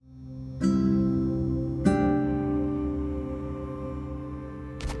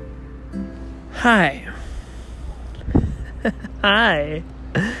Hi. Hi.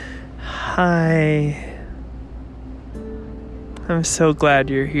 Hi. I'm so glad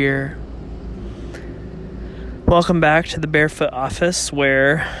you're here. Welcome back to the Barefoot Office,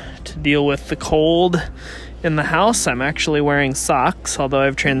 where to deal with the cold in the house, I'm actually wearing socks, although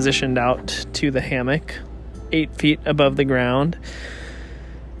I've transitioned out to the hammock, 8 feet above the ground.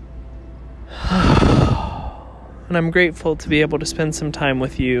 And I'm grateful to be able to spend some time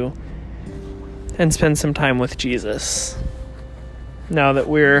with you and spend some time with Jesus. Now that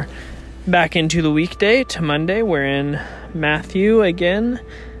we're back into the weekday to Monday, we're in Matthew again,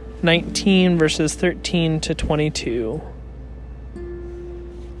 19 verses 13 to 22.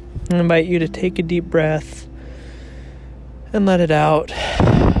 I invite you to take a deep breath and let it out,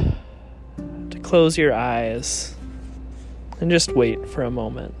 to close your eyes and just wait for a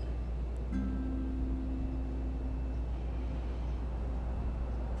moment.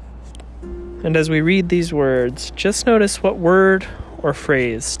 And as we read these words, just notice what word or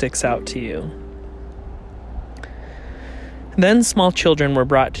phrase sticks out to you. Then small children were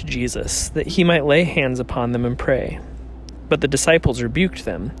brought to Jesus, that he might lay hands upon them and pray. But the disciples rebuked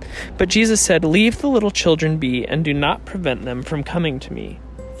them. But Jesus said, "Leave the little children be, and do not prevent them from coming to me,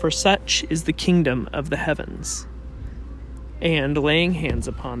 for such is the kingdom of the heavens." And laying hands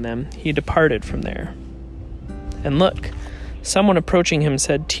upon them, he departed from there. And look, someone approaching him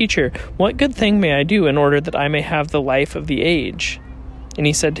said, "Teacher, what good thing may I do in order that I may have the life of the age?" And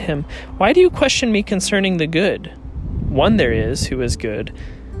he said to him, "Why do you question me concerning the good? One there is who is good.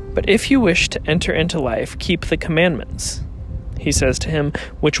 But if you wish to enter into life, keep the commandments." He says to him,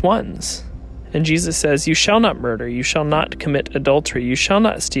 "Which ones?" And Jesus says, "You shall not murder, you shall not commit adultery, you shall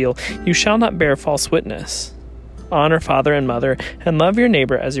not steal, you shall not bear false witness. Honor father and mother, and love your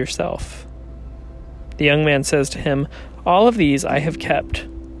neighbor as yourself." The young man says to him, "All of these I have kept.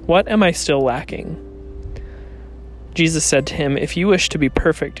 What am I still lacking?" Jesus said to him, "If you wish to be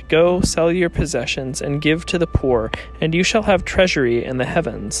perfect, go sell your possessions and give to the poor, and you shall have treasury in the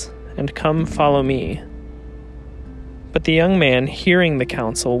heavens, and come follow me." But the young man, hearing the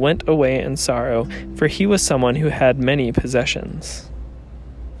counsel, went away in sorrow, for he was someone who had many possessions.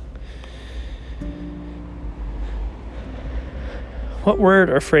 What word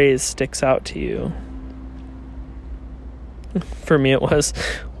or phrase sticks out to you? For me it was,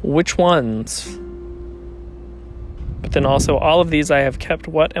 "Which ones?" But then also, "All of these I have kept,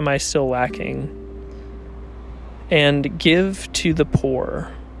 what am I still lacking?" And "give to the poor."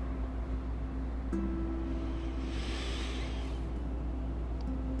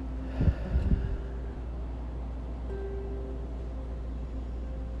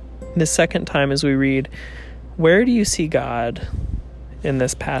 The second time as we read, where do you see God in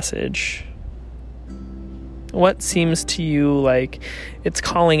this passage? What seems to you like it's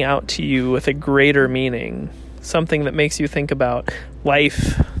calling out to you with a greater meaning? Something that makes you think about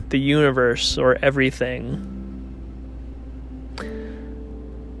life, the universe, or everything.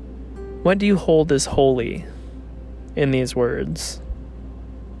 What do you hold as holy in these words?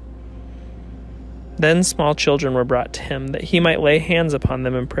 Then small children were brought to him, that he might lay hands upon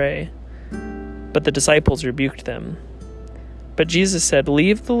them and pray. But the disciples rebuked them. But Jesus said,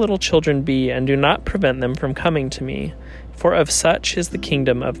 "Leave the little children be, and do not prevent them from coming to me, for of such is the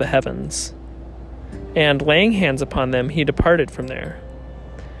kingdom of the heavens." And laying hands upon them, he departed from there.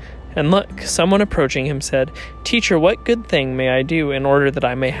 And look, someone approaching him said, "Teacher, what good thing may I do in order that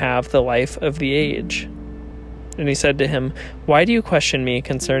I may have the life of the age?" And he said to him, "Why do you question me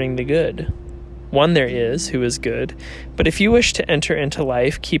concerning the good? One there is who is good, but if you wish to enter into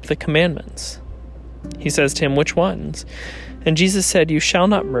life, keep the commandments." He says to him, "Which ones?" And Jesus said, "You shall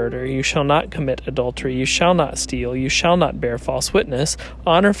not murder, you shall not commit adultery, you shall not steal, you shall not bear false witness,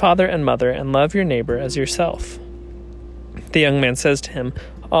 honor father and mother, and love your neighbor as yourself." The young man says to him,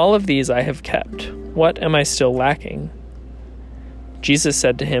 "All of these I have kept. What am I still lacking?" Jesus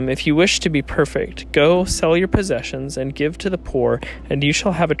said to him, "If you wish to be perfect, go sell your possessions and give to the poor, and you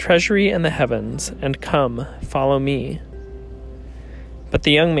shall have a treasury in the heavens, and come, follow me." But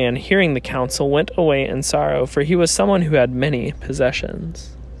the young man, hearing the counsel, went away in sorrow, for he was someone who had many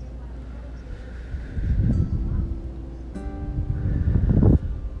possessions.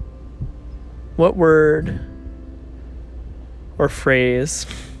 What word or phrase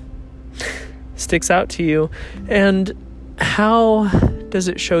sticks out to you, and how does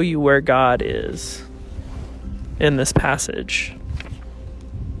it show you where God is in this passage?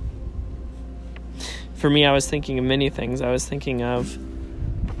 For me, I was thinking of many things. I was thinking of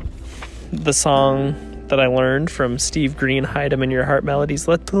the song that I learned from Steve Green, "Hide 'Em in Your Heart Melodies."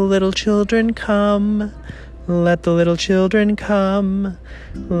 "Let the little children come, Let the little children come.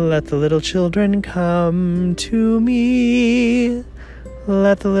 Let the little children come to me.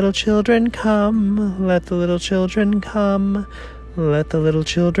 Let the little children come. Let the little children come. Let the little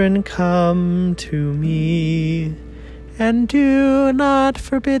children come to me. And do not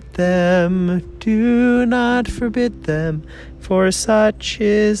forbid them. Do not forbid them. For such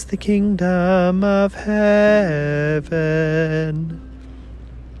is the kingdom of heaven.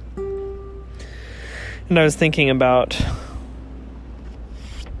 And I was thinking about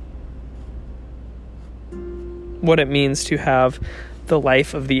what it means to have the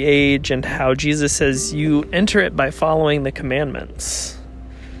life of the age and how Jesus says you enter it by following the commandments.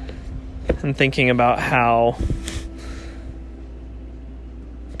 And thinking about how,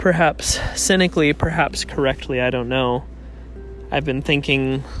 perhaps cynically, perhaps correctly, I don't know, I've been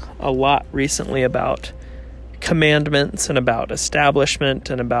thinking a lot recently about commandments and about establishment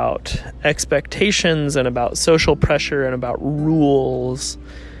and about expectations and about social pressure and about rules,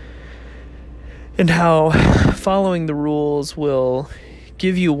 and how following the rules will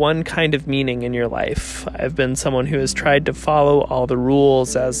give you one kind of meaning in your life. I've been someone who has tried to follow all the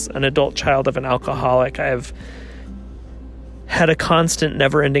rules as an adult child of an alcoholic. I've had a constant,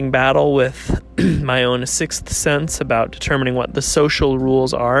 never-ending battle with my own sixth sense about determining what the social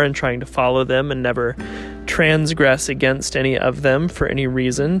rules are and trying to follow them and never transgress against any of them for any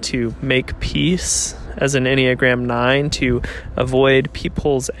reason, to make peace as an Enneagram 9, to avoid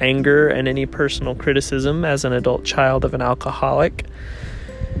people's anger and any personal criticism as an adult child of an alcoholic.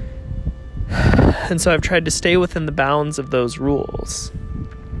 And so I've tried to stay within the bounds of those rules.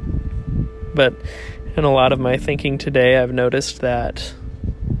 But in a lot of my thinking today, I've noticed that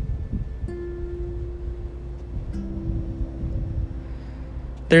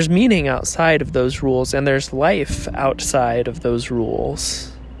there's meaning outside of those rules, and there's life outside of those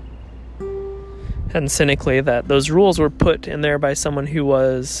rules. And cynically, that those rules were put in there by someone who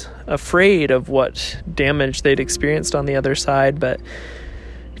was afraid of what damage they'd experienced on the other side, but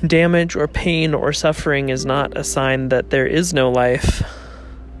damage or pain or suffering is not a sign that there is no life.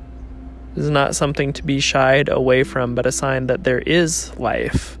 It is not something to be shied away from, but a sign that there is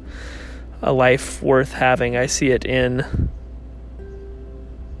life, a life worth having. I see it in,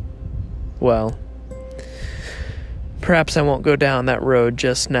 well, perhaps I won't go down that road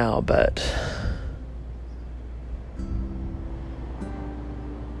just now, but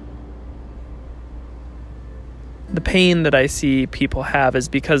the pain that I see people have is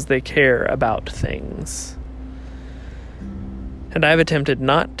because they care about things. And I've attempted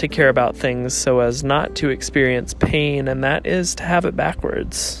not to care about things so as not to experience pain, and that is to have it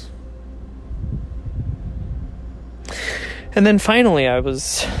backwards. And then finally, I don't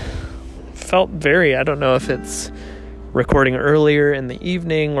know if it's recording earlier in the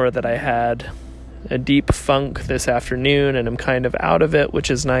evening or that I had a deep funk this afternoon and I'm kind of out of it,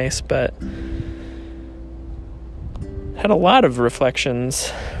 which is nice, but had a lot of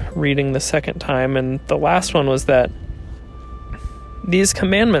reflections reading the second time, and the last one was that these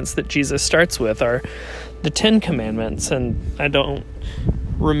commandments that Jesus starts with are the 10 commandments, and I don't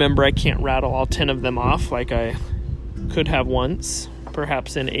remember, I can't rattle all 10 of them off like I could have once,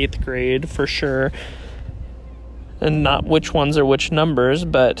 perhaps in 8th grade for sure, and not which ones are which numbers,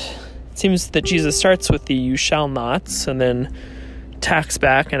 but it seems that Jesus starts with the you shall nots and then tacks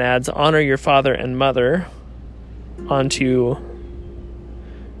back and adds honor your father and mother onto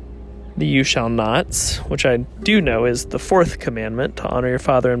the you shall nots, which I do know is the 4th commandment, to honor your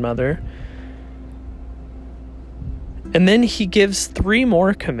father and mother. And then he gives 3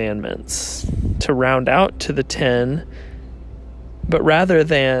 more commandments to round out to the 10, but rather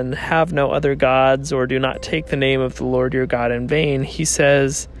than have no other gods or do not take the name of the Lord your God in vain, he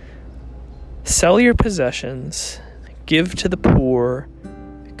says, sell your possessions, give to the poor,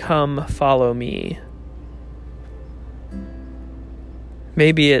 come follow me.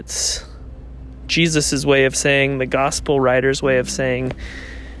 Maybe it's Jesus' way of saying, the gospel writer's way of saying,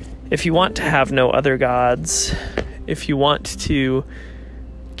 if you want to have no other gods, if you want to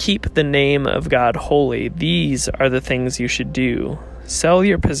keep the name of God holy, these are the things you should do. Sell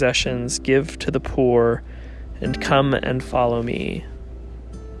your possessions, give to the poor, and come and follow me.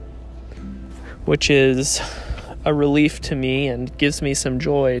 Which is a relief to me and gives me some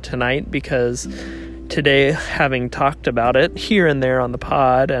joy tonight, because today, having talked about it here and there on the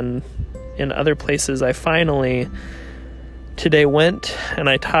pod and in other places, I finally today went and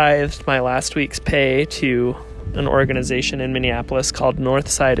I tithed my last week's pay to an organization in Minneapolis called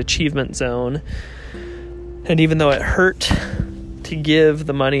Northside Achievement Zone. And even though it hurt to give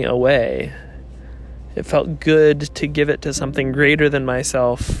the money away, it felt good to give it to something greater than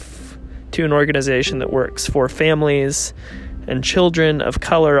myself, to an organization that works for families and children of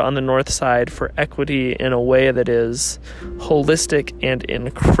color on the North Side for equity in a way that is holistic and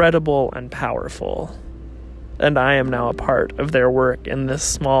incredible and powerful. And I am now a part of their work in this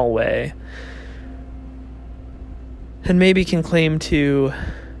small way. And maybe can claim to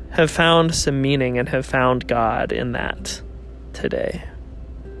have found some meaning and have found God in that today.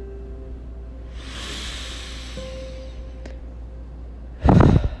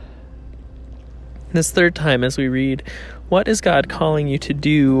 This third time, as we read, what is God calling you to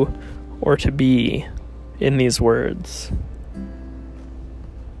do or to be in these words?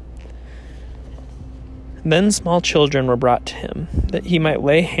 Then small children were brought to him, that he might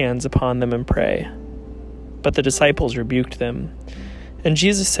lay hands upon them and pray. But the disciples rebuked them. And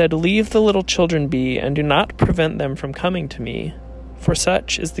Jesus said, "Leave the little children be, and do not prevent them from coming to me, for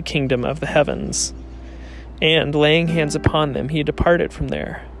such is the kingdom of the heavens." And laying hands upon them, he departed from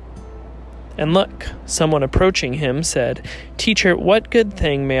there. And look, someone approaching him said, "Teacher, what good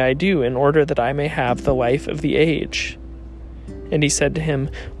thing may I do in order that I may have the life of the age?" And he said to him,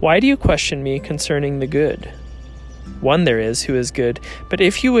 "Why do you question me concerning the good? One there is who is good, but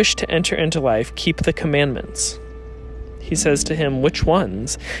if you wish to enter into life, keep the commandments." He says to him, "Which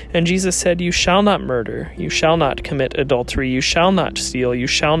ones?" And Jesus said, "You shall not murder, you shall not commit adultery, you shall not steal, you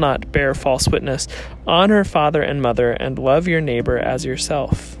shall not bear false witness, honor father and mother, and love your neighbor as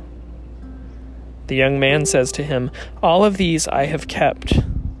yourself." The young man says to him, "All of these I have kept.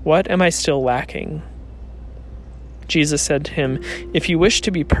 What am I still lacking?" Jesus said to him, "If you wish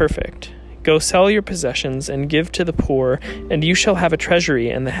to be perfect, go sell your possessions and give to the poor, and you shall have a treasury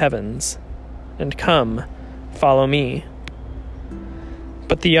in the heavens. And come, follow me."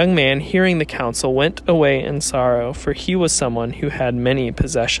 But the young man, hearing the counsel, went away in sorrow, for he was someone who had many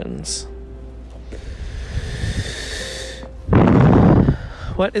possessions.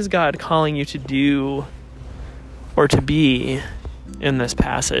 What is God calling you to do or to be in this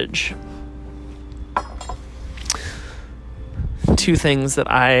passage? Two things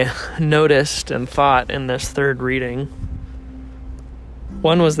that I noticed and thought in this third reading.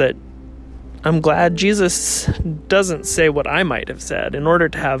 One was that I'm glad Jesus doesn't say what I might have said. In order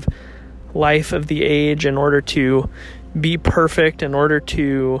to have life of the age, in order to be perfect, in order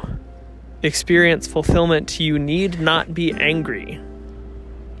to experience fulfillment, you need not be angry.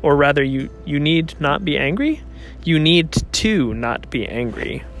 Or rather, you need not be angry? You need to not be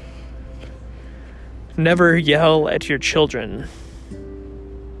angry. Never yell at your children.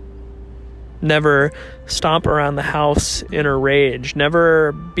 Never stomp around the house in a rage.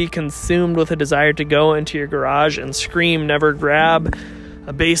 Never be consumed with a desire to go into your garage and scream. Never grab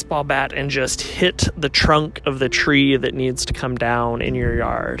a baseball bat and just hit the trunk of the tree that needs to come down in your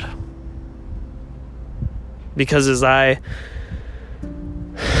yard. Because as I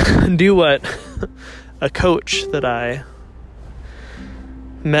do what a coach that I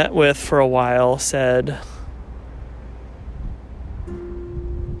met with for a while said,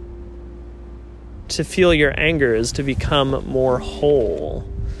 to feel your anger is to become more whole.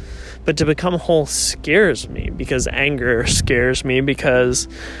 But to become whole scares me, because anger scares me, because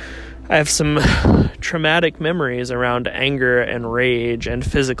I have some traumatic memories around anger and rage and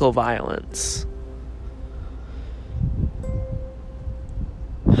physical violence.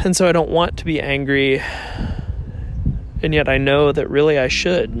 And so I don't want to be angry, and yet I know that really I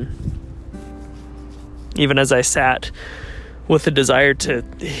should. Even as I sat with a desire to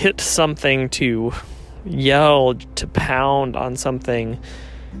hit something, to yell, to pound on something,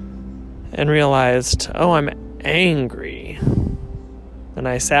 and realized, oh, I'm angry. And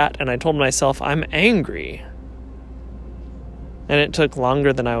I sat and I told myself, I'm angry. And it took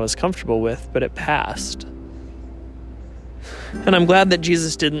longer than I was comfortable with, but it passed. And I'm glad that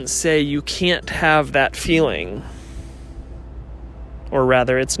Jesus didn't say you can't have that feeling. Or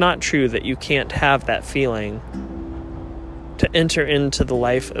rather, it's not true that you can't have that feeling to enter into the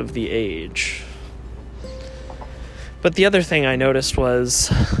life of the age. But the other thing I noticed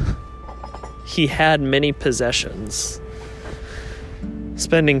was he had many possessions.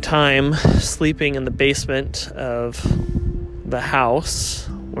 Spending time sleeping in the basement of the house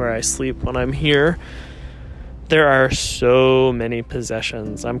where I sleep when I'm here, there are so many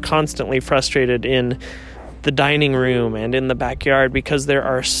possessions. I'm constantly frustrated in the dining room and in the backyard because there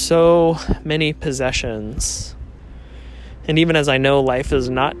are so many possessions. And even as I know life is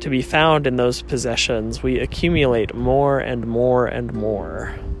not to be found in those possessions, we accumulate more and more and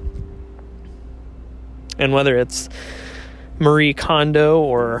more. And whether it's Marie Kondo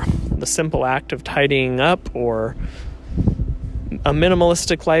or the simple act of tidying up or a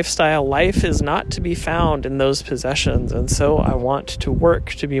minimalistic lifestyle, life is not to be found in those possessions, and so I want to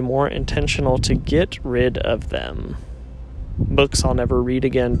work to be more intentional to get rid of them. Books I'll never read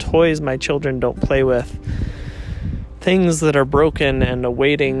again, toys my children don't play with, things that are broken and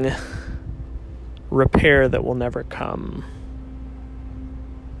awaiting repair that will never come.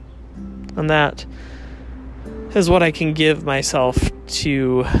 And that is what I can give myself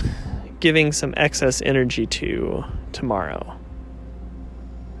to giving some excess energy to tomorrow.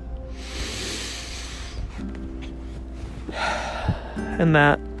 And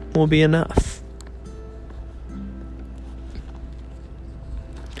that will be enough.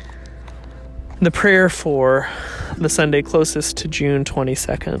 The prayer for the Sunday closest to June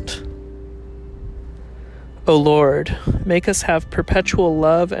 22nd. O Lord, make us have perpetual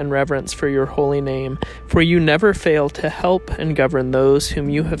love and reverence for your holy name, for you never fail to help and govern those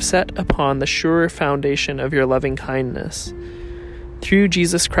whom you have set upon the sure foundation of your loving kindness. Through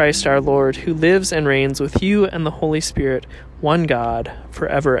Jesus Christ our Lord, who lives and reigns with you and the Holy Spirit, one God,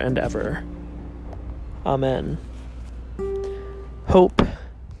 forever and ever. Amen. Hope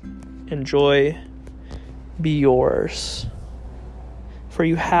and joy be yours, for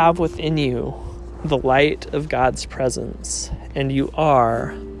you have within you the light of God's presence, and you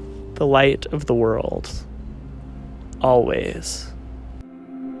are the light of the world, always.